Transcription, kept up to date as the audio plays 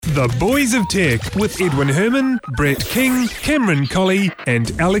The Boys of Tech with Edwin Herman, Brett King, Cameron Colley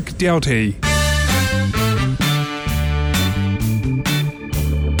and Alec Doughty.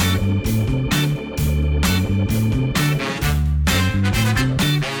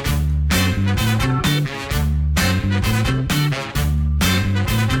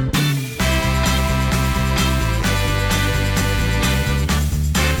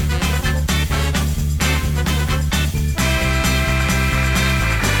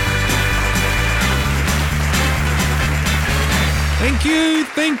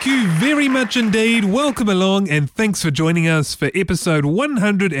 Thank you very much indeed. Welcome along and thanks for joining us for episode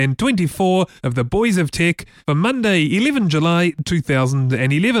 124 of The Boys of Tech for Monday, 11 July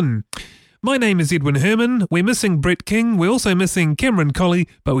 2011. My name is Edwin Herman. We're missing Brett King. We're also missing Cameron Colley,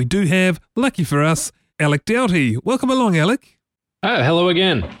 but we do have, lucky for us, Alec Doughty. Welcome along, Alec. Oh, hello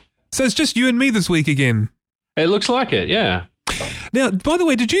again. So it's just you and me this week again. It looks like it, yeah. Now, by the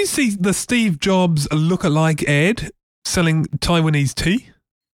way, did you see the Steve Jobs look-alike ad selling Taiwanese tea?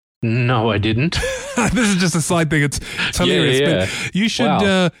 No, I didn't. This is just a side thing. It's hilarious. Yeah.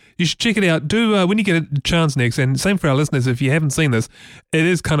 But you should check it out. Do when you get a chance next, and same for our listeners if you haven't seen this. It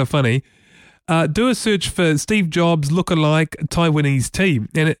is kind of funny. Do a search for Steve Jobs look-alike Taiwanese tea,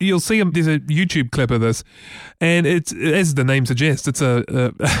 and you'll see there's a YouTube clip of this, and it's, as the name suggests, it's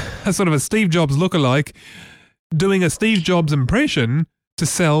a sort of a Steve Jobs look-alike doing a Steve Jobs impression to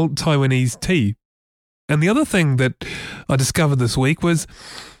sell Taiwanese tea. And the other thing that I discovered this week was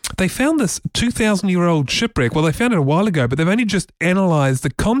they found this 2,000-year-old shipwreck. Well, they found it a while ago, but they've only just analysed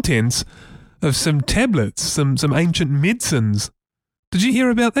the contents of some tablets, some ancient medicines. Did you hear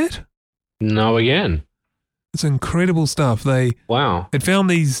about that? No, again. It's incredible stuff. They found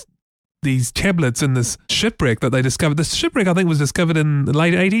these tablets in this shipwreck that they discovered. This shipwreck, I think, was discovered in the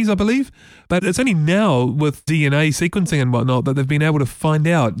late 80s, I believe. But it's only now with DNA sequencing and whatnot that they've been able to find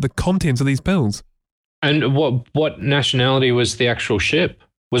out the contents of these pills. And what nationality was the actual ship?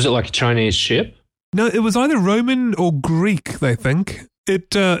 Was it like a Chinese ship? No, it was either Roman or Greek, they think.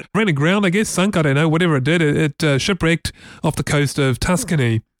 It ran aground, I guess, sunk, I don't know, whatever it did. It shipwrecked off the coast of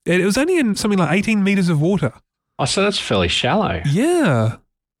Tuscany. It was only in something like 18 metres of water. Oh, so that's fairly shallow. Yeah.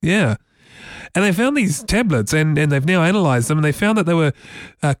 And they found these tablets and they've now analysed them, and they found that they were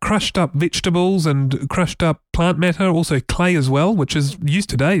crushed up vegetables and crushed up plant matter, also clay as well, which is used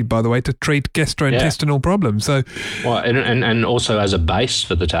today, by the way, to treat gastrointestinal problems. So, well, and also as a base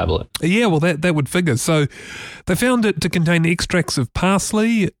for the tablet. Yeah, well, that would figure. So they found it to contain extracts of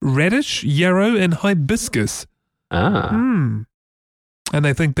parsley, radish, yarrow and hibiscus. And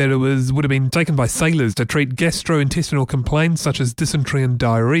they think that it would have been taken by sailors to treat gastrointestinal complaints such as dysentery and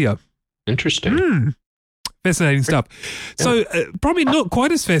diarrhea. Interesting. Fascinating stuff. Yeah. So probably not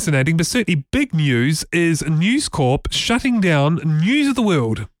quite as fascinating, but certainly big news is News Corp shutting down News of the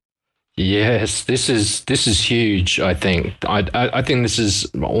World. Yes, this is huge, I think. I think this is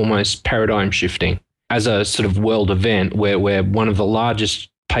almost paradigm shifting as a sort of world event where one of the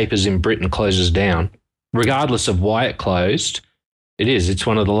largest papers in Britain closes down. Regardless of why it closed, it's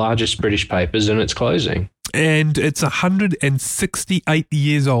one of the largest British papers and it's closing. And it's 168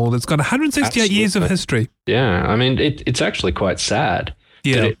 years old. It's got 168 years of history. Yeah, I mean, it's actually quite sad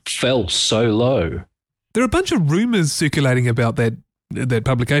that it fell so low. There are a bunch of rumours circulating about that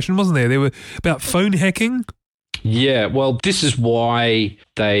publication, wasn't there? There were about phone hacking. Yeah, well, this is why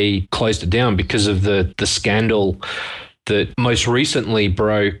they closed it down, because of the scandal that most recently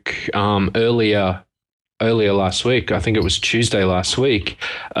broke earlier last week, I think it was Tuesday last week,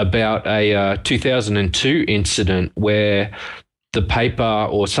 about a 2002 incident where the paper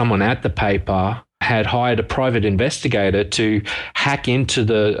or someone at the paper had hired a private investigator to hack into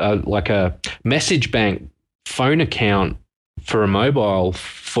the like a message bank phone account for a mobile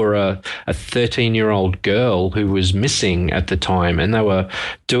for a 13-year-old girl who was missing at the time, and they were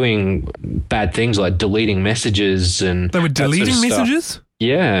doing bad things like deleting messages and they were deleting sort of messages?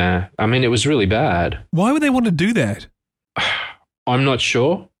 Yeah, I mean, it was really bad. Why would they want to do that? I'm not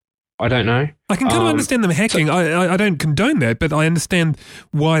sure. I don't know. I can kind of understand them hacking. I don't condone that, but I understand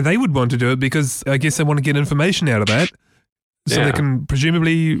why they would want to do it, because I guess they want to get information out of that so they can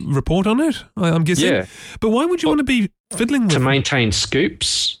presumably report on it, I'm guessing. Yeah. But why would you want to be fiddling with to maintain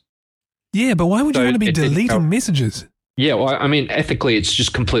scoops? Yeah, but why would you want to be deleting messages? Yeah, well, I mean, ethically, it's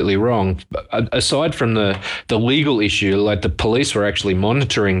just completely wrong. Aside from the legal issue, like the police were actually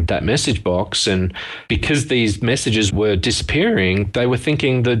monitoring that message box, and because these messages were disappearing, they were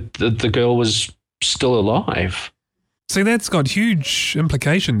thinking that the girl was still alive. See, that's got huge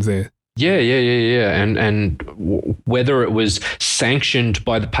implications there. Yeah. And whether it was sanctioned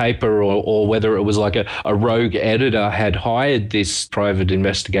by the paper or whether it was like a rogue editor had hired this private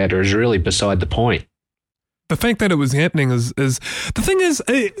investigator is really beside the point. The fact that it was happening is the thing is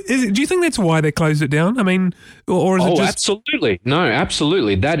do you think that's why they closed it down? I mean, or is it just... absolutely. No,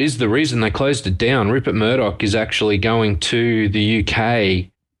 absolutely. That is the reason they closed it down. Rupert Murdoch is actually going to the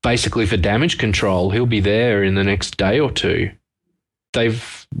UK basically for damage control. He'll be there in the next day or two.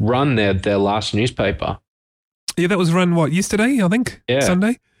 They've run their last newspaper. Yeah, that was run, yesterday, I think? Yeah.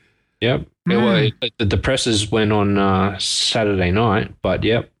 Sunday? Yep. Well, the presses went on Saturday night, but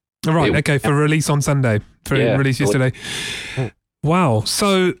yep. Right, okay, for release on Sunday. Release yesterday. Wow.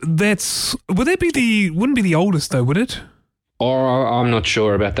 So wouldn't be the oldest though, would it? Or I'm not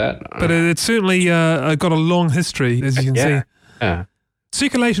sure about that. But it's certainly got a long history, as you can see. Yeah.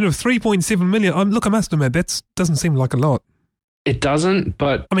 Circulation of 3.7 million. Look, I must admit, that doesn't seem like a lot. It doesn't,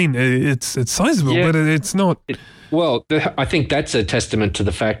 but... I mean, it's sizable, but it's not... I think that's a testament to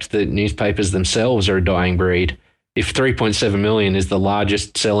the fact that newspapers themselves are a dying breed. If 3.7 million is the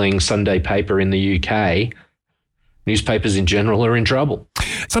largest selling Sunday paper in the UK, newspapers in general are in trouble.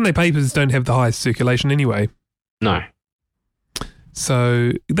 Sunday papers don't have the highest circulation anyway. No.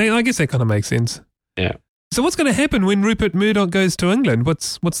 So I guess that kind of makes sense. Yeah. So what's going to happen when Rupert Murdoch goes to England?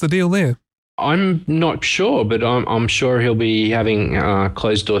 What's the deal there? I'm not sure, but I'm sure he'll be having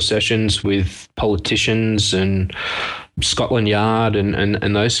closed-door sessions with politicians and Scotland Yard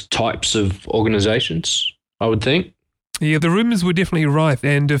and those types of organisations, I would think. Yeah, the rumours were definitely rife,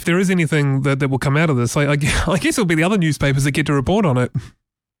 and if there is anything that will come out of this, I guess it'll be the other newspapers that get to report on it.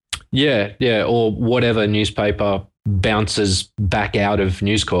 Yeah, or whatever newspaper bounces back out of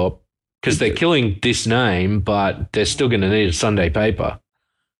News Corp, because they're killing this name, but they're still going to need a Sunday paper.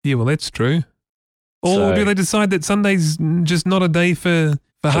 Yeah, well, that's true. Or do they decide that Sunday's just not a day for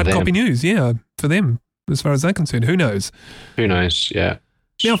hard copy news? Yeah, for them, as far as they're concerned. Who knows? Who knows, yeah.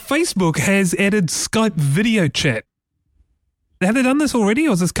 Now, Facebook has added Skype video chat. Have they done this already,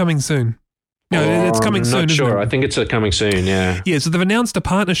 or is this coming soon? No, it's coming soon, not sure. isn't it? I think it's coming soon, yeah. Yeah, so they've announced a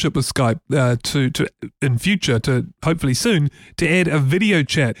partnership with Skype to in future, to hopefully soon, to add a video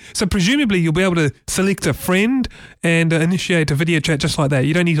chat. So presumably you'll be able to select a friend and initiate a video chat just like that.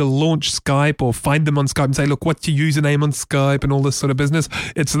 You don't need to launch Skype or find them on Skype and say, look, what's your username on Skype and all this sort of business.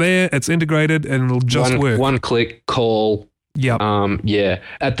 It's there, it's integrated, and it'll just work. One click call. Yeah. Yeah.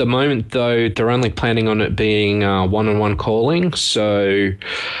 At the moment, though, they're only planning on it being one-on-one calling. So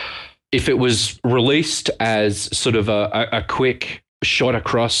if it was released as sort of a quick shot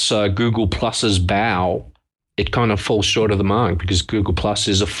across Google Plus's bow, it kind of falls short of the mark because Google Plus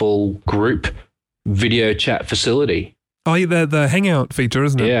is a full group video chat facility. Oh, yeah, the Hangout feature,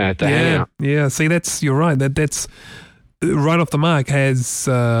 isn't it? Yeah, the Hangout. Yeah, see, you're right. That's right off the mark. Has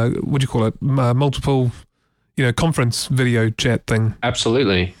what do you call it? Multiple, conference video chat thing.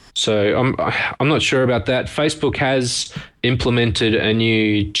 Absolutely. So I'm not sure about that. Facebook has implemented a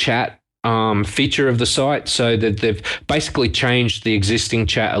new chat feature of the site, so that they've basically changed the existing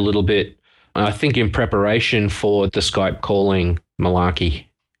chat a little bit. I think in preparation for the Skype calling malarkey.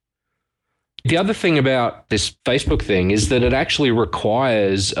 The other thing about this Facebook thing is that it actually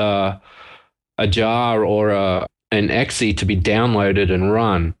requires a jar or an exe to be downloaded and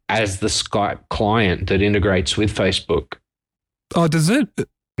run as the Skype client that integrates with Facebook. Oh, does it?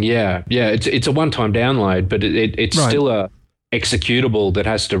 Yeah. It's a one-time download, but it's right. Still a executable that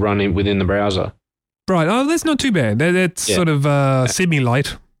has to run within the browser. Right. Oh, that's not too bad. That's sort of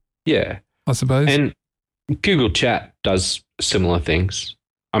semi-light. Yeah. I suppose. And Google Chat does similar things.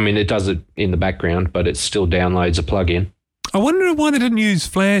 I mean, it does it in the background, but it still downloads a plugin. I wonder why they didn't use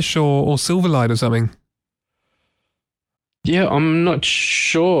Flash or Silverlight or something. Yeah, I'm not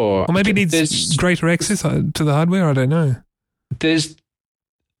sure. Or maybe it needs greater access to the hardware. I don't know.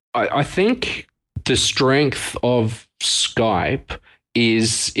 I think the strength of Skype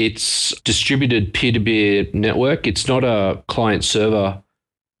is its distributed peer-to-peer network. It's not a client-server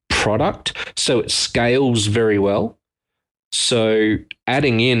product, so it scales very well. So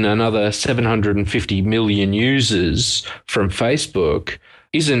adding in another 750 million users from Facebook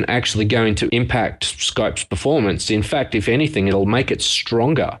isn't actually going to impact Skype's performance. In fact, if anything, it'll make it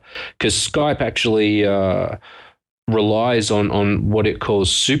stronger because Skype actually relies on what it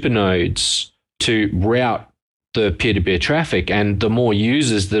calls supernodes to route the peer-to-peer traffic, and the more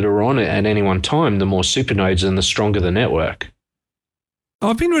users that are on it at any one time, the more supernodes and the stronger the network.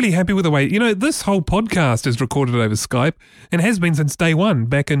 I've been really happy with the way, this whole podcast is recorded over Skype and has been since day one,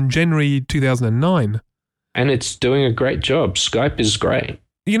 back in January 2009. And it's doing a great job. Skype is great.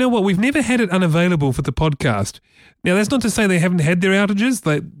 You know what? We've never had it unavailable for the podcast. Now, that's not to say they haven't had their outages.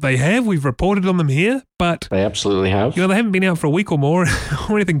 They have. We've reported on them here, but They absolutely have. they haven't been out for a week or more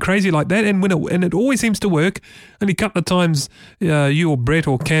or anything crazy like that. And it always seems to work. Only a couple of times you or Brett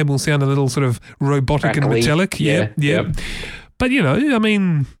or Cam will sound a little sort of robotic and Crackly. metallic. Yeah. But,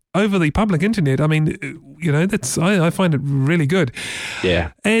 over the public internet, I find it really good.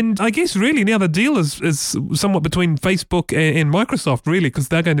 Yeah. And I guess really now the deal is somewhat between Facebook and Microsoft, really, because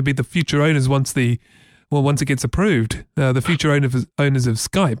they're going to be the future owners once it gets approved, the future owners of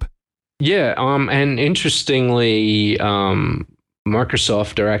Skype. Yeah. And interestingly,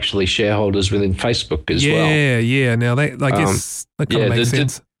 Microsoft are actually shareholders within Facebook as well. Yeah. Now, I guess that kind of makes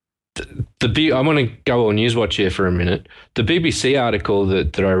sense. I want to go on Newswatch here for a minute. The BBC article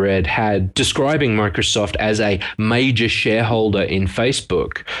that I read had describing Microsoft as a major shareholder in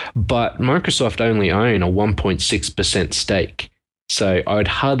Facebook, but Microsoft only own a 1.6% stake. So I would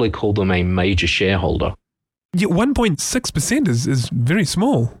hardly call them a major shareholder. Yeah, 1.6% is very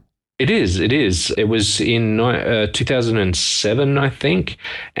small. It is. It was in 2007, I think,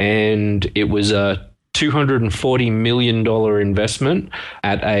 and it was a $240 million investment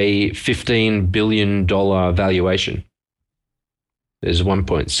at a $15 billion valuation. There's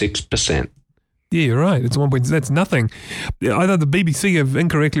 1.6%. Yeah, you're right. It's 1. That's nothing. Either the BBC have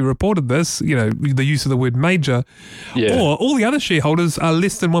incorrectly reported this, the use of the word major, or all the other shareholders are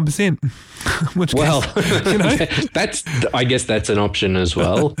less than 1%. Which I guess that's an option as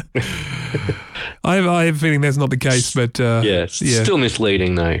well. I have a feeling that's not the case, but still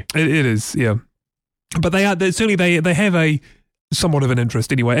misleading though. It is, yeah. But they have a somewhat of an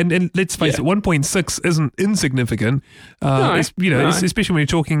interest anyway. And let's face it, 1.6 isn't insignificant. Especially when you're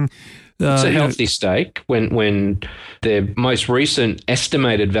talking. It's a healthy stake when their most recent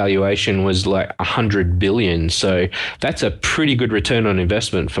estimated valuation was like $100 billion. So that's a pretty good return on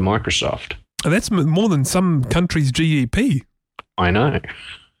investment for Microsoft. That's more than some countries' GDP. I know.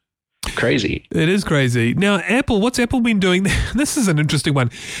 Crazy. It is crazy. Now, Apple, what's Apple been doing? This is an interesting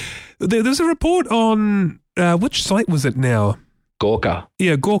one. There's a report on, which site was it now? Gawker.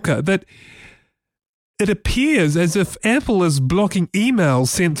 Yeah, Gawker, that it appears as if Apple is blocking emails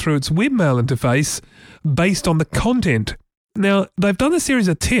sent through its webmail interface based on the content. Now, they've done a series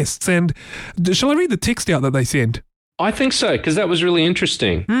of tests, and shall I read the text out that they sent? I think so, because that was really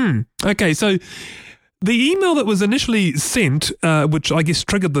interesting. Okay, so the email that was initially sent, which I guess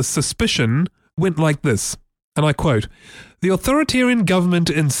triggered the suspicion, went like this, and I quote, "The authoritarian government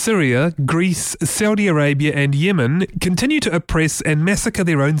in Syria, Greece, Saudi Arabia and Yemen continue to oppress and massacre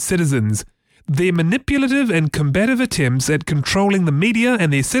their own citizens. Their manipulative and combative attempts at controlling the media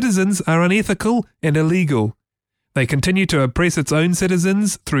and their citizens are unethical and illegal. They continue to oppress its own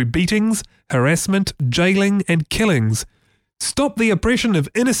citizens through beatings, harassment, jailing and killings. Stop the oppression of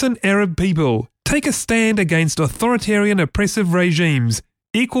innocent Arab people. Take a stand against authoritarian oppressive regimes.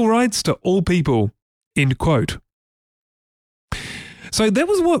 Equal rights to all people." End quote. So that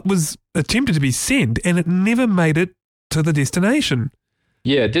was what was attempted to be sent, and it never made it to the destination.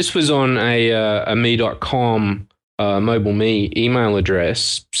 Yeah, this was on a me.com mobile me email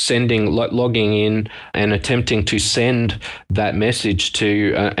address, logging in and attempting to send that message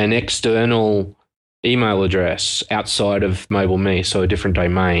to an external email address outside of mobile me, so a different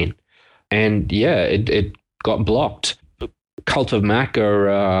domain. And yeah, it got blocked. Cult of Mac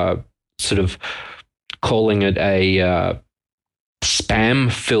are sort of calling it a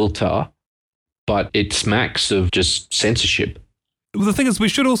spam filter, but it smacks of just censorship. Well, the thing is, we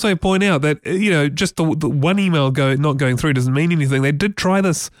should also point out that, just the one email not going through doesn't mean anything. They did try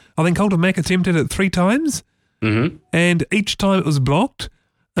this. I think Cult of Mac attempted it 3 times, and each time it was blocked.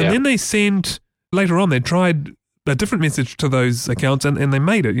 And then they later on, they tried a different message to those accounts, and they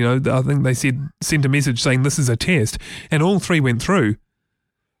made it. I think they sent a message saying this is a test, and all 3 went through.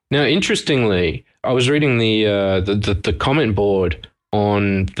 Now, interestingly, I was reading the comment board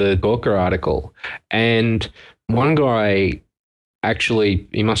on the Gawker article, and one guy actually,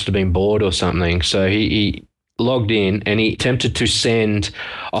 he must have been bored or something, so he logged in and he attempted to send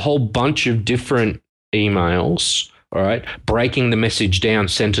a whole bunch of different emails, all right, breaking the message down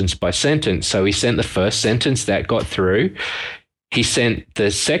sentence by sentence. So he sent the first sentence, that got through. He sent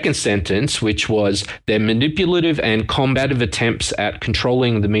the second sentence, which was, "Their manipulative and combative attempts at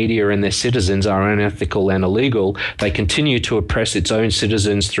controlling the media and their citizens are unethical and illegal. They continue to oppress its own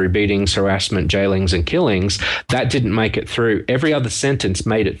citizens through beatings, harassment, jailings, and killings." That didn't make it through. Every other sentence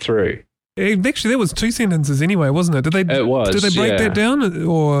made it through. Actually, there was 2 sentences anyway, wasn't it? It was. Did they break that down,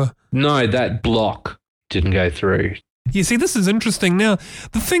 or no? That block didn't go through. You see, this is interesting. Now,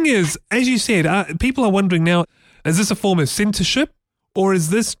 the thing is, as you said, people are wondering now, is this a form of censorship, Or is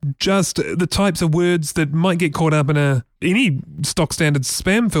this just the types of words that might get caught up in any stock standard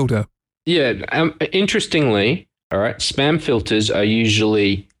spam filter? Yeah. Interestingly, all right, spam filters are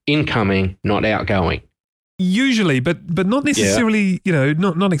usually incoming, not outgoing. Usually, but not necessarily,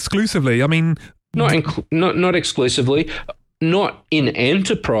 not exclusively. I mean... Not exclusively. Not in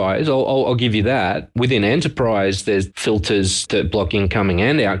enterprise. I'll give you that. Within enterprise, there's filters that block incoming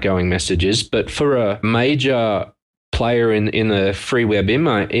and outgoing messages. But for a major player in the free web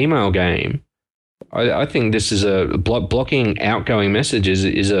email game, I think this is blocking outgoing messages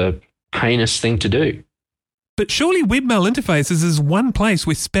is a heinous thing to do. But surely webmail interfaces is one place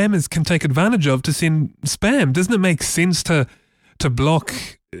where spammers can take advantage of to send spam. Doesn't it make sense to block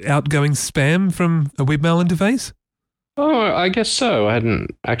outgoing spam from a webmail interface? Oh, I guess so. I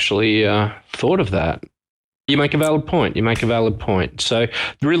hadn't actually thought of that. You make a valid point. So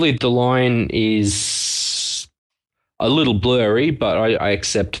really the line is a little blurry, but I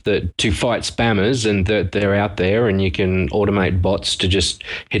accept that to fight spammers and that they're out there and you can automate bots to just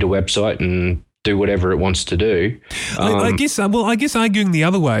hit a website and do whatever it wants to do. I guess arguing the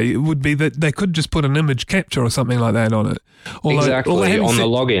other way would be that they could just put an image capture or something like that on it. Exactly, on the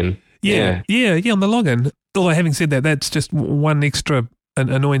login. Yeah, on the login. Although having said that, that's just one extra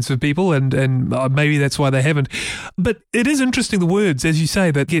annoyance for people, and maybe that's why they haven't. But it is interesting, the words, as you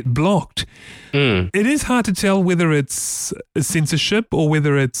say, that get blocked. It is hard to tell whether it's a censorship or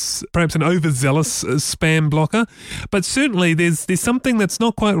whether it's perhaps an overzealous spam blocker. But certainly there's something that's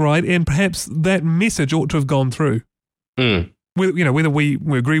not quite right, and perhaps that message ought to have gone through. Whether we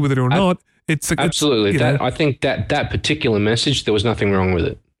agree with it or not, absolutely. I think that something message, there was nothing wrong with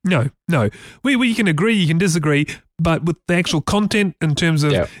it. No. We can agree, you can disagree, but with the actual content in terms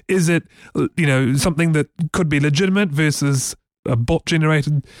of is it something that could be legitimate versus a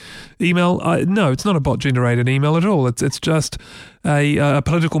bot-generated email? No, it's not a bot-generated email at all. It's just a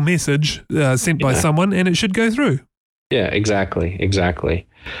political message sent by someone, and it should go through. Yeah, exactly.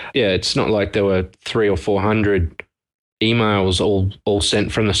 Yeah, it's not like there were 300 or 400 emails all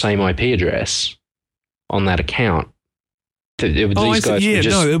sent from the same IP address on that account. Exactly. It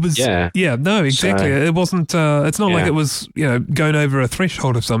wasn't. It's not like it was, going over a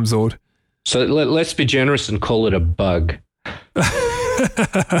threshold of some sort. So let's be generous and call it a bug.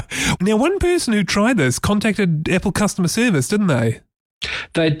 Now, one person who tried this contacted Apple customer service, didn't they?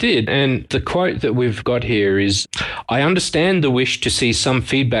 They did, and the quote that we've got here is, "I understand the wish to see some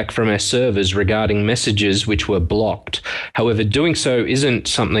feedback from our servers regarding messages which were blocked. However, doing so isn't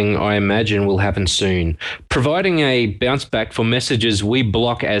something I imagine will happen soon. Providing a bounce back for messages we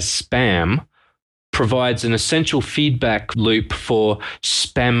block as spam provides an essential feedback loop for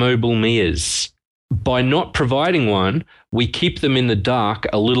spammable meers. By not providing one, we keep them in the dark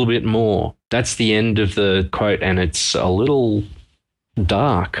a little bit more." That's the end of the quote, and it's a little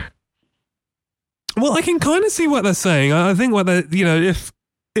dark. Well, I can kind of see what they're saying. I think what they,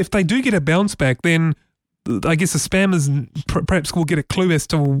 if they do get a bounce back, then I guess the spammers perhaps will get a clue as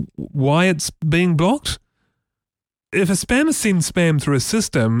to why it's being blocked. If a spammer sends spam through a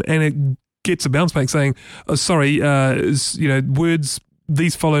system and it gets a bounce back saying, "Oh, sorry,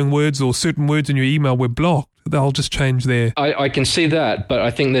 these following words or certain words in your email were blocked," they'll just change their... I can see that, but I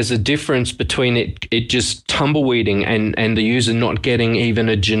think there's a difference between it just tumbleweeding and the user not getting even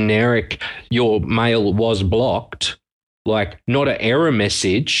a generic, "your mail was blocked," like not an error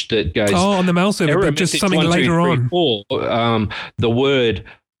message that goes... Oh, on the mail server, but just something later on. The word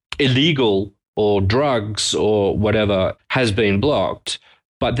illegal or drugs or whatever has been blocked,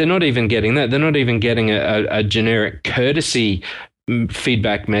 but they're not even getting that. They're not even getting a generic courtesy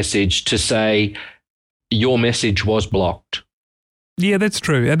feedback message to say, "your message was blocked." Yeah, that's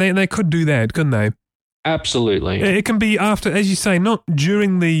true. And they could do that, couldn't they? Absolutely. It can be after, as you say, not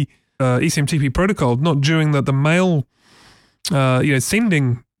during the ECMTP protocol, not during the mail,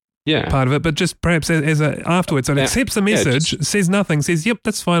 sending part of it, but just perhaps as afterwards. So it accepts the message, says nothing, says, "Yep,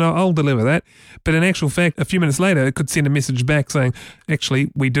 that's fine, I'll deliver that." But in actual fact, a few minutes later, it could send a message back saying,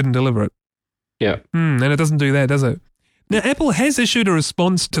 "Actually, we didn't deliver it." Yeah. And it doesn't do that, does it? Now, Apple has issued a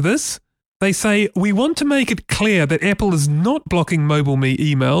response to this. They say, "We want to make it clear that Apple is not blocking MobileMe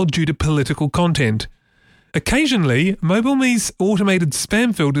email due to political content. Occasionally, MobileMe's automated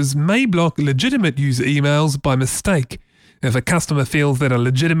spam filters may block legitimate user emails by mistake. If a customer feels that a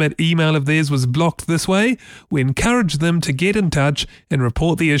legitimate email of theirs was blocked this way, we encourage them to get in touch and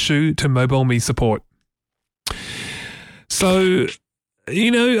report the issue to MobileMe support." So... But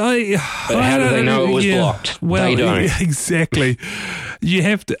how do they know it was blocked? Well, they don't. Exactly. You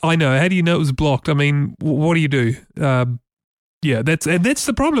have to. I know. How do you know it was blocked? I mean, what do you do? Yeah, that's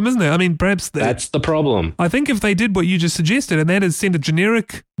the problem, isn't it? I mean, perhaps That's the problem. I think if they did what you just suggested, and that is send a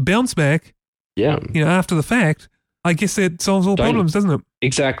generic bounce back, Yeah. After the fact, I guess that solves all problems, doesn't it?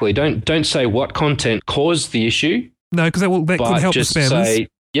 Exactly. Don't say what content caused the issue. No, because that could help just the spammers.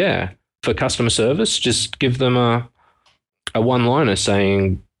 say, for customer service, just give them a one-liner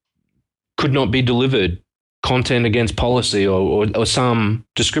saying could not be delivered, content against policy, or some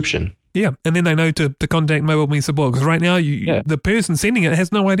description. Yeah, and then they know to contact Mobile Me Support, because right now the person sending it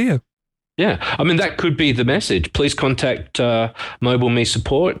has no idea. Yeah, I mean, that could be the message. Please contact Mobile Me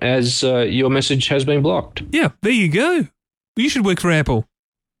Support as your message has been blocked. Yeah, there you go. You should work for Apple.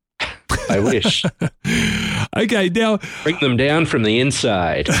 I wish. Okay, now... Bring them down from the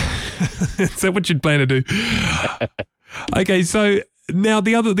inside. Is that what you'd plan to do? Okay, so now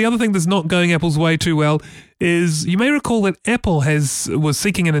the other thing that's not going Apple's way too well is you may recall that Apple was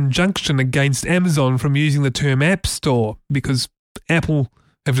seeking an injunction against Amazon from using the term App Store because Apple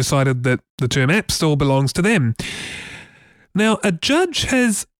have decided that the term App Store belongs to them. Now, a judge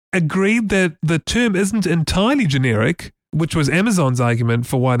has agreed that the term isn't entirely generic, which was Amazon's argument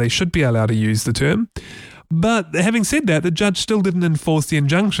for why they should be allowed to use the term. But having said that, the judge still didn't enforce the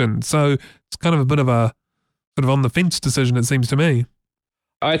injunction. So it's kind of a bit of a sort of on the fence decision, it seems to me.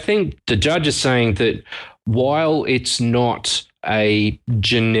 I think the judge is saying that while it's not a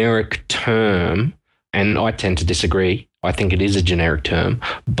generic term, and I tend to disagree, I think it is a generic term,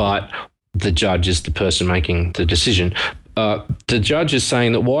 but the judge is the person making the decision. The judge is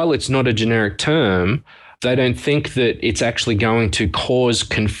saying that while it's not a generic term, they don't think that it's actually going to cause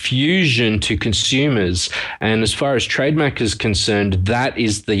confusion to consumers. And as far as trademark is concerned, that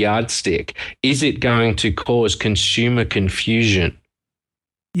is the yardstick. Is it going to cause consumer confusion?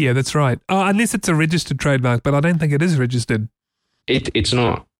 Yeah, that's right. Unless it's a registered trademark, but I don't think it is registered. It's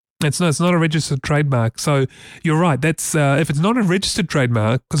not. It's not a registered trademark. So you're right. That's if it's not a registered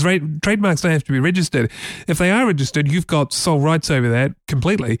trademark, because trademarks don't have to be registered. If they are registered, you've got sole rights over that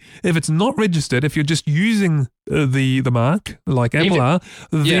completely. If it's not registered, if you're just using the mark like Apple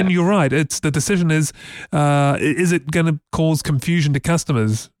then you're right. It's the decision is it going to cause confusion to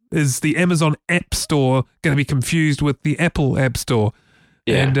customers? Is the Amazon App Store going to be confused with the Apple App Store?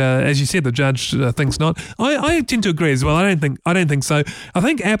 Yeah. And as you said, the judge thinks not. I tend to agree as well. I don't think so. I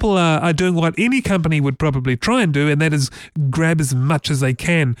think Apple are doing what any company would probably try and do, and that is grab as much as they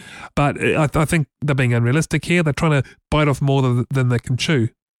can. But I think they're being unrealistic here. They're trying to bite off more than they can chew.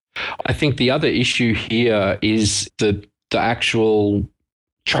 I think the other issue here is the actual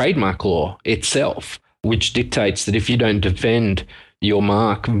trademark law itself, which dictates that if you don't defend your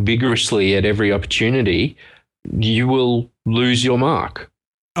mark vigorously at every opportunity, you will lose your mark.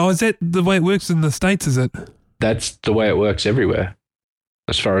 Oh, is that the way it works in the States, is it? That's the way it works everywhere,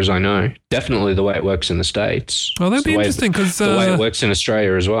 as far as I know. Definitely the way it works in the States. Oh, that'd be interesting because... the way it works in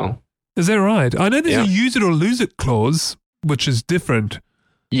Australia as well. Is that right? I know there's a use it or lose it clause, which is different.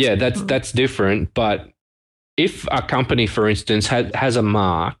 Yeah, that's different. But if a company, for instance, has a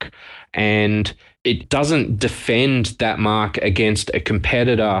mark and it doesn't defend that mark against a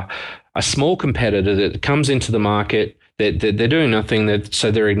competitor, a small competitor that comes into the market, they're doing nothing,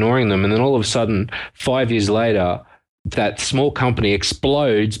 so they're ignoring them. And then all of a sudden, 5 years later, that small company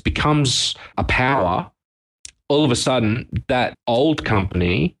explodes, becomes a power. All of a sudden, that old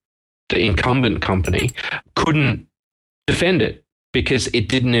company, the incumbent company, couldn't defend it because it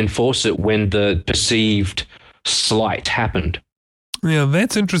didn't enforce it when the perceived slight happened. Yeah,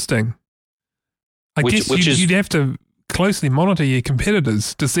 that's interesting. I guess you'd have to closely monitor your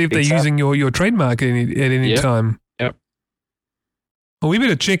competitors to see if they're using your trademark at any time. Yep. Well, we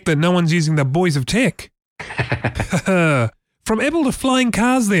better check that no one's using the boys of tech. From Apple to flying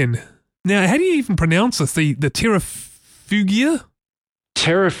cars then. Now, how do you even pronounce this? The Terrafugia?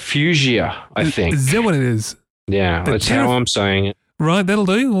 Terrafugia, I think. Is that what it is? Yeah, that's how I'm saying it. Right, that'll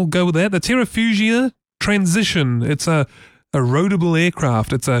do. We'll go with that. The Terrafugia Transition. It's a roadable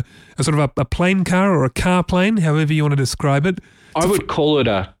aircraft. It's a sort of a plane car or a car plane, however you want to describe it. I would call it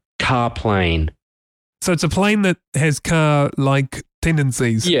a car plane. So it's a plane that has car-like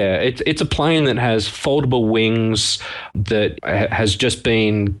tendencies. Yeah, it's a plane that has foldable wings, that has just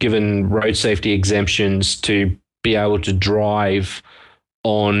been given road safety exemptions to be able to drive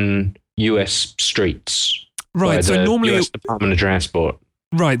on US streets. Right, so normally US Department of Transport.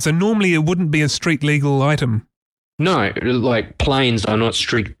 Right, so normally it wouldn't be a street legal item. No, like planes are not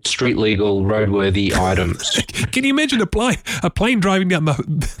street legal roadworthy items. Can you imagine a plane driving down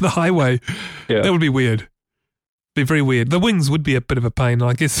the highway? Yeah. That would be weird. Be very weird. The wings would be a bit of a pain.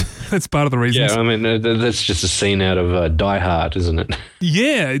 I guess that's part of the reason. Yeah, I mean that's just a scene out of Die Hard, isn't it?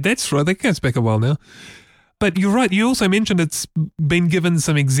 Yeah, that's right. That goes back a while now. But you're right. You also mentioned it's been given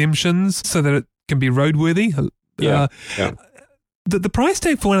some exemptions so that it can be roadworthy. Yeah. The price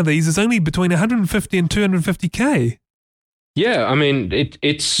tag for one of these is only between 150 and 250K. Yeah, I mean,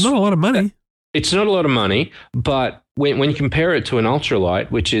 it's not a lot of money. It's not a lot of money, but when you compare it to an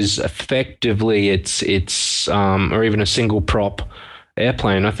ultralight, which is effectively it's or even a single prop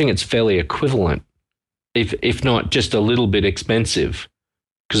airplane, I think it's fairly equivalent, if not just a little bit expensive,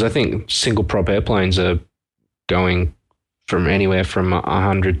 because I think single prop airplanes are going from anywhere from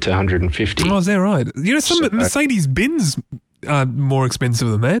 100 to 150. Oh, is that right? You know, some Mercedes-Benz are more expensive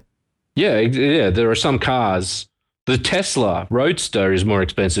than that. Yeah, there are some cars. The Tesla Roadster is more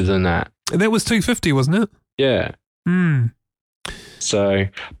expensive than that. That was 250, wasn't it? Yeah. So,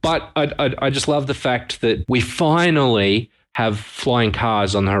 but I just love the fact that we finally have flying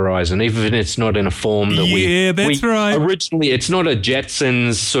cars on the horizon, even if it's not in a form that right. Originally, it's not a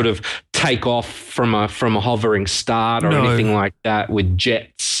Jetsons sort of take off from a hovering start or anything like that with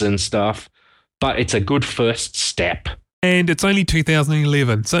jets and stuff, but it's a good first step. And it's only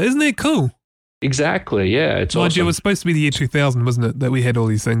 2011, so isn't that cool? Exactly, yeah. It's Mind awesome. you, it was supposed to be the year 2000, wasn't it, that we had all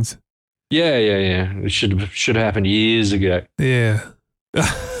these things? Yeah. It should have happened years ago. Yeah.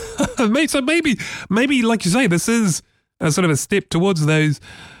 So maybe, like you say, this is a sort of a step towards those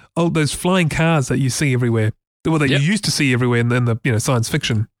flying cars that you see everywhere. Well, that you used to see everywhere in the science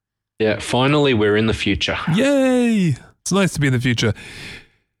fiction. Yeah, finally we're in the future. Yay! It's nice to be in the future.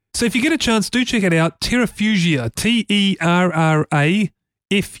 So if you get a chance, do check it out. Terrafugia, TERRAFUGIA.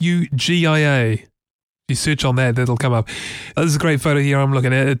 If you search on that, it'll come up. This is a great photo here I'm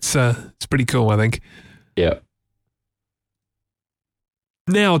looking at. It's pretty cool, I think. Yeah.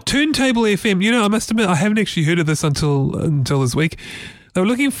 Now, Turntable FM. You know, I must admit, I haven't actually heard of this until this week. They were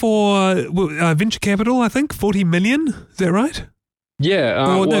looking for venture capital, I think, 40 million. Is that right? Yeah.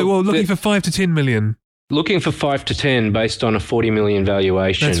 Looking for 5 to 10 million. Looking for 5 to 10 based on a 40 million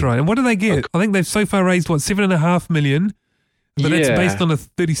valuation. That's right. And what do they get? I think they've so far raised, 7.5 million? But that's based on a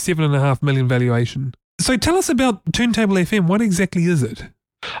 37.5 million valuation. So tell us about Turntable FM. What exactly is it?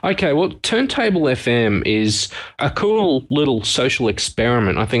 Okay, well, Turntable FM is a cool little social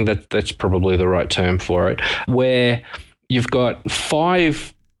experiment. I think that's probably the right term for it, where you've got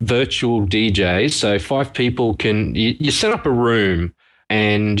 5 virtual DJs. So 5 people you set up a room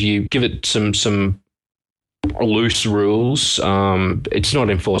and you give it some loose rules. It's not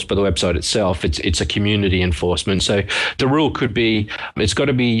enforced by the website itself. It's a community enforcement. So the rule could be it's got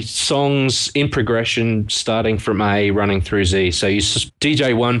to be songs in progression starting from A running through Z. So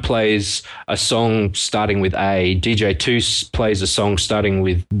DJ 1 plays a song starting with A, DJ 2 plays a song starting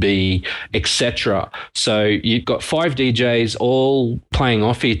with B, etc. So you've got 5 DJs all playing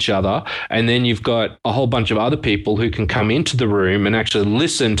off each other, and then you've got a whole bunch of other people who can come into the room and actually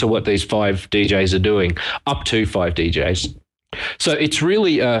listen to what these 5 DJs are doing. Up to 5 DJs. So it's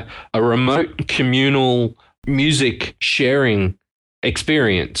really a remote communal music sharing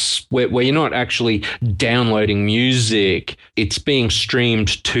experience where you're not actually downloading music, it's being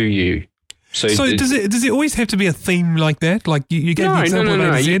streamed to you. So does it always have to be a theme like that? Like you gave the example of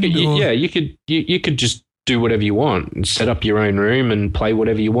AZ? You could just do whatever you want and set up your own room and play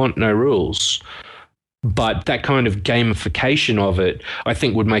whatever you want, no rules. But that kind of gamification of it, I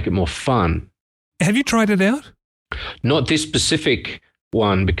think, would make it more fun. Have you tried it out? Not this specific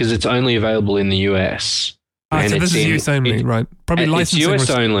one, because it's only available in the US. So this is US only, right? Probably licensing. It's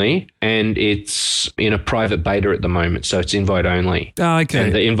US only, and it's in a private beta at the moment, so it's invite only. Okay.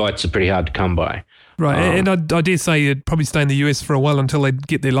 And the invites are pretty hard to come by. Right, and I dare say it'd probably stay in the US for a while until they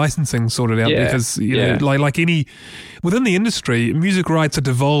get their licensing sorted out, because know, like any within the industry, music rights are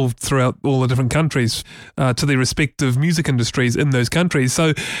devolved throughout all the different countries to their respective music industries in those countries.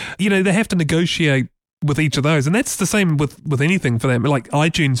 So, they have to negotiate with each of those, and that's the same with anything for them. Like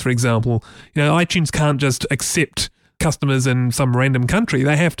iTunes, for example, iTunes can't just accept customers in some random country.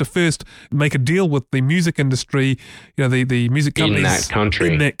 They have to first make a deal with the music industry, the music companies in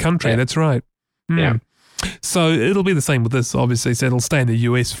that country. Yeah. That's right. Yeah. So it'll be the same with this, obviously. So it'll stay in the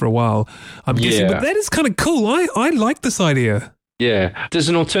US for a while, I'm guessing. But that is kind of cool. I like this idea. Yeah. There's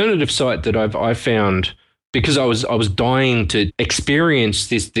an alternative site that I found because I was dying to experience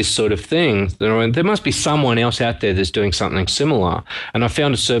this sort of thing. There must be someone else out there that's doing something similar. And I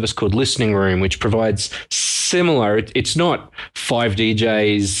found a service called Listening Room, which provides similar. It's not 5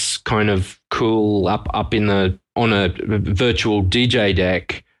 DJs kind of cool up on a virtual DJ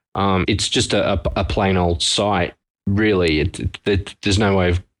deck. It's just a plain old site, really. There's no way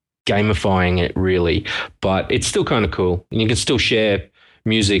of gamifying it, really, but it's still kind of cool. And you can still share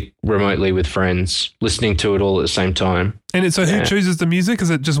music remotely with friends, listening to it all at the same time. And so who chooses the music? Is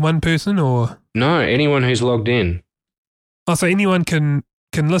it just one person or? No, anyone who's logged in. Oh, so anyone can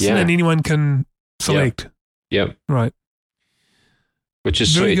listen and anyone can select. Yep. Right. Which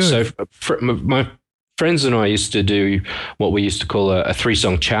is Very sweet. good. So my friends and I used to do what we used to call a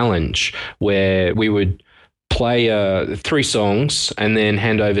 3-song challenge, where we would play 3 songs and then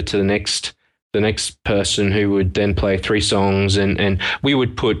hand over to the next person, who would then play 3 songs, and we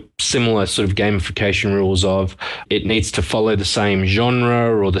would put similar sort of gamification rules of it needs to follow the same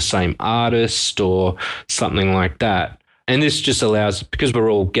genre or the same artist or something like that. And this just allows, because we're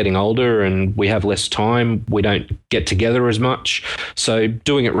all getting older and we have less time, we don't get together as much. So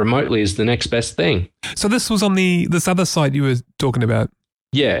doing it remotely is the next best thing. So this was on this other site you were talking about.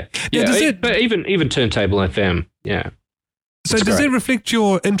 Yeah. But even Turntable FM. Yeah. So does it reflect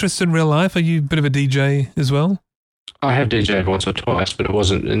your interest in real life? Are you a bit of a DJ as well? I have DJed once or twice, but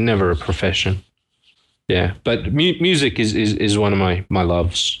never a profession. Yeah. But music is one of my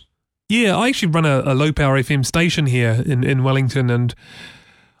loves. Yeah, I actually run a low-power FM station here in Wellington, and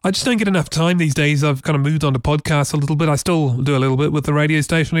I just don't get enough time these days. I've kind of moved on to podcasts a little bit. I still do a little bit with the radio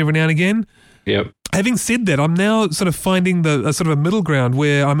station every now and again. Yep. Having said that, I'm now sort of finding a sort of a middle ground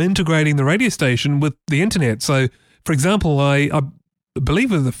where I'm integrating the radio station with the internet. So, for example, I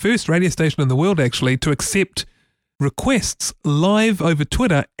believe we're the first radio station in the world, actually, to accept requests live over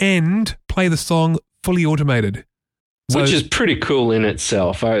Twitter and play the song fully automated. Which is pretty cool in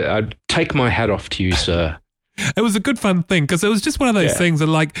itself. I take my hat off to you, sir. It was a good fun thing, because it was just one of those things that,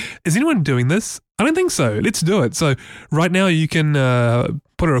 like, is anyone doing this? I don't think so. Let's do it. So right now you can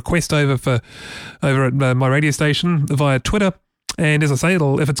put a request over at my radio station via Twitter. And as I say,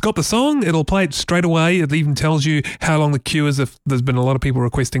 if it's got the song, it'll play it straight away. It even tells you how long the queue is if there's been a lot of people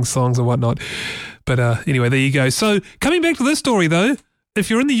requesting songs and whatnot. But anyway, there you go. So coming back to this story, though, if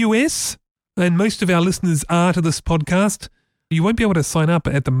you're in the US, and most of our listeners are to this podcast, you won't be able to sign up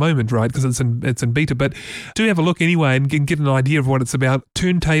at the moment, right? Because it's in beta. But do have a look anyway and get an idea of what it's about.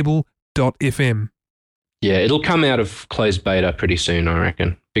 Turntable.fm. Yeah, it'll come out of closed beta pretty soon, I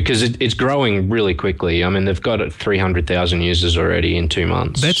reckon, because it's growing really quickly. I mean, they've got 300,000 users already in 2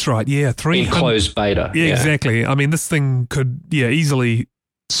 months. That's right. Yeah, in closed beta. Yeah, exactly. I mean, this thing could easily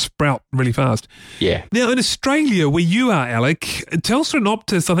sprout really fast. Yeah. Now, in Australia, where you are, Alec, Telstra and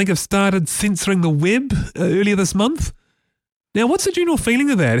Optus, I think, have started censoring the web earlier this month. Now, what's the general feeling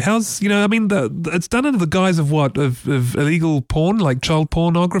of that? It's done under the guise of what? Of illegal porn, like child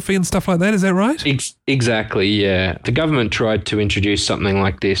pornography and stuff like that, is that right? Exactly, yeah. The government tried to introduce something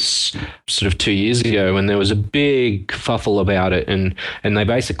like this sort of 2 years ago, and there was a big fuffle about it, and they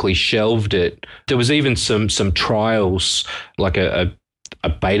basically shelved it. There was even some trials, like a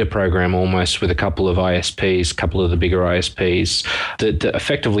beta program almost with a couple of ISPs, a couple of the bigger ISPs, that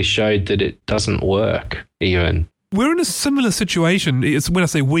effectively showed that it doesn't work even. We're in a similar situation. When I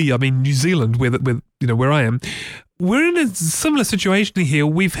say we, I mean New Zealand, where I am. We're in a similar situation here.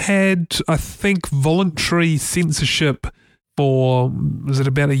 We've had, I think, voluntary censorship for, is it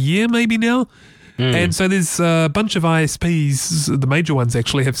about a year maybe now? And so there's a bunch of ISPs, the major ones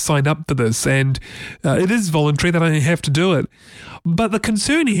actually, have signed up for this, and it is voluntary. They don't have to do it. But the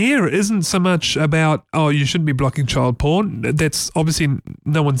concern here isn't so much about, you shouldn't be blocking child porn. That's obviously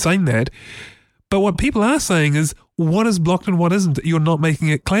no one's saying that. But what people are saying is, what is blocked and what isn't? You're not making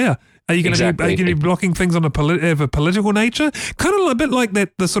it clear. Are you going to be blocking things of a political nature? Kind of a bit like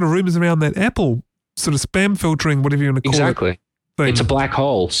the sort of rumours around that Apple sort of spam filtering, whatever you want to call it. Exactly. It's a black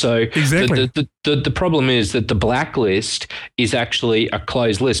hole. So exactly. The problem is that the blacklist is actually a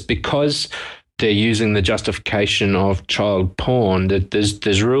closed list because they're using the justification of child porn. That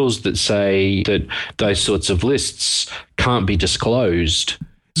there's rules that say that those sorts of lists can't be disclosed.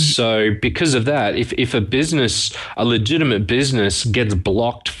 So because of that, if a legitimate business gets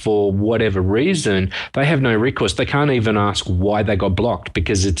blocked for whatever reason, they have no recourse. They can't even ask why they got blocked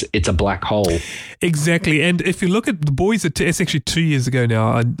because it's a black hole. Exactly. And if you look at the Boys at Tech, it's actually 2 years ago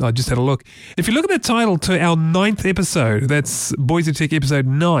now, I just had a look. If you look at the title to our 9th episode, that's Boys at Tech episode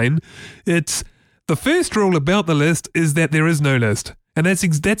 9, it's the first rule about the list is that there is no list. And that's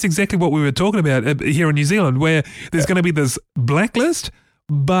exactly what we were talking about here in New Zealand, where there's going to be this blacklist,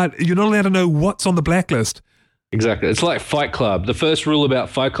 but you're not allowed to know what's on the blacklist. Exactly. It's like Fight Club. The first rule about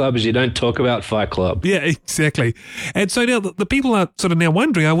Fight Club is you don't talk about Fight Club. Yeah, exactly. And so now the people are sort of now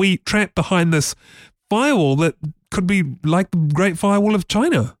wondering, are we trapped behind this firewall that could be like the Great Firewall of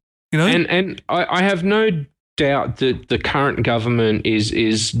China? You know? And I have no doubt that the current government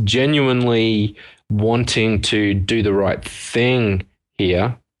is genuinely wanting to do the right thing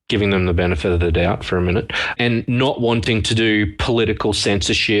here, giving them the benefit of the doubt for a minute, and not wanting to do political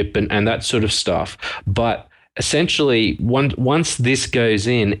censorship and that sort of stuff. But essentially, once this goes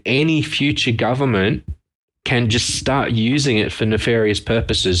in, any future government can just start using it for nefarious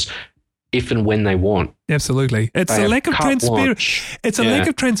purposes if and when they want. Absolutely. It's a lack of transparency. It's a lack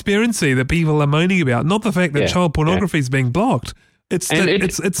of transparency that people are moaning about, not the fact that child pornography is being blocked.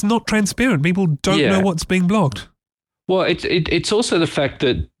 It's not transparent. People don't know what's being blocked. Well, it's also the fact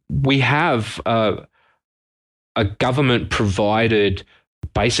that we have a government provided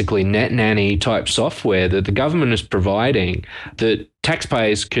basically net nanny type software that the government is providing, that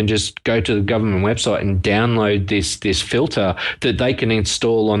taxpayers can just go to the government website and download this filter that they can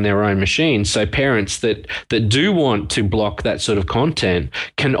install on their own machine. So parents that do want to block that sort of content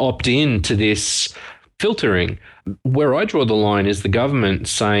can opt in to this filtering. Where I draw the line is the government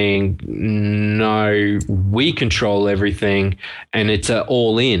saying, no, we control everything, and it's an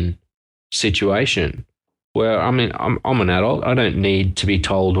all-in situation. Well, I mean, I'm an adult. I don't need to be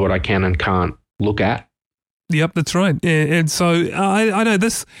told what I can and can't look at. Yep, that's right. And so I know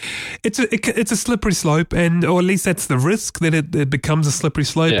this. It's a slippery slope, or at least that's the risk, that it becomes a slippery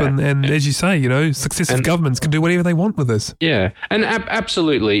slope. Yeah. And as you say, successive governments can do whatever they want with this. Yeah, and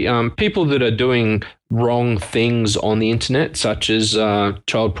absolutely, people that are doing wrong things on the internet, such as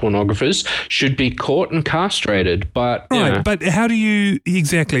child pornographers, should be caught and castrated. But right, but how do you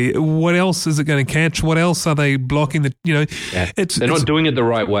exactly? What else is it going to catch? What else are they blocking? They're not doing it the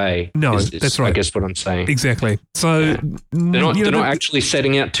right way. No, that's right. I guess what I'm saying. Exactly. So they're not actually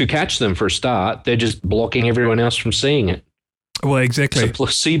setting out to catch them for a start. They're just blocking everyone else from seeing it. Well, exactly. It's a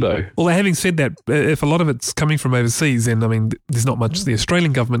placebo. Well, having said that, if a lot of it's coming from overseas, then, I mean, there's not much the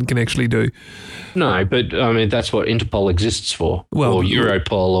Australian government can actually do. No, but, I mean, that's what Interpol exists for, or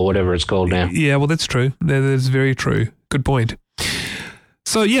Europol, or whatever it's called now. Yeah, well, that's true. That is very true. Good point.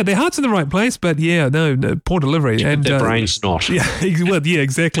 So, yeah, their heart's in the right place, but, no, poor delivery. And their brain's not. Yeah, well, yeah,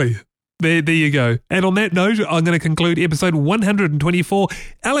 exactly. There you go. And on that note, I'm going to conclude episode 124.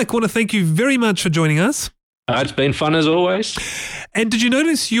 Alec, I want to thank you very much for joining us. It's been fun as always. And did you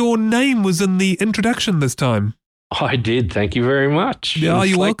notice your name was in the introduction this time? I did. Thank you very much. Yeah,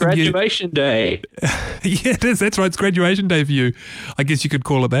 you're welcome. Graduation day. Yeah, it is. That's right. It's graduation day for you. I guess you could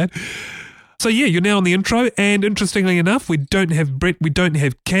call it that. So, yeah, you're now on the intro. And interestingly enough, we don't have Brett, we don't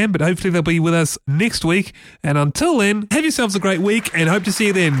have Cam, but hopefully they'll be with us next week. And until then, have yourselves a great week and hope to see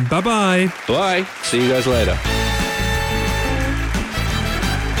you then. Bye-bye. Bye. See you guys later.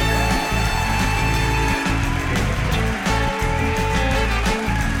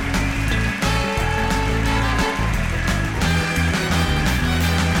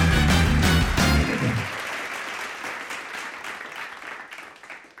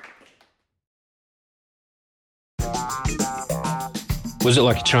 Was it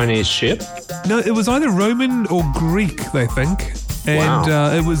like a Chinese ship? No, it was either Roman or Greek, they think. And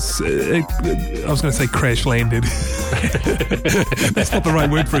it was, I was going to say crash landed. That's not the right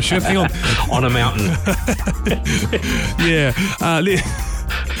word for a ship. Hang on. On a mountain. Yeah.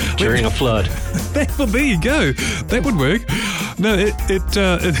 During a flood. Well, there you go. That would work. No,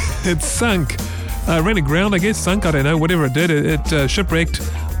 it sunk. Ran aground, I guess. Sunk, I don't know. Whatever it did, it shipwrecked.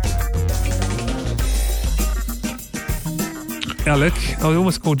 Alec, I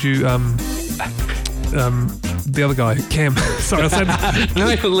almost called you the other guy, Cam. Sorry, I said.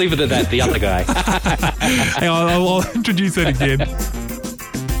 No, we'll leave it at that. The other guy. Hang on, I'll introduce that again.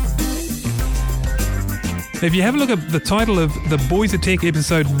 If you have a look at the title of the Boys Attack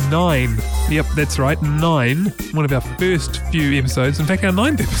episode 9, yep, that's right, 9, one of our first few episodes. In fact, our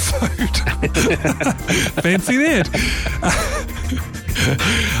 9th episode. Fancy that.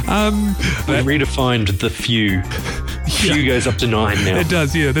 We redefined the few. Few goes up to 9 now. It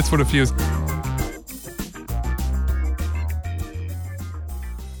does, yeah. That's what a few is.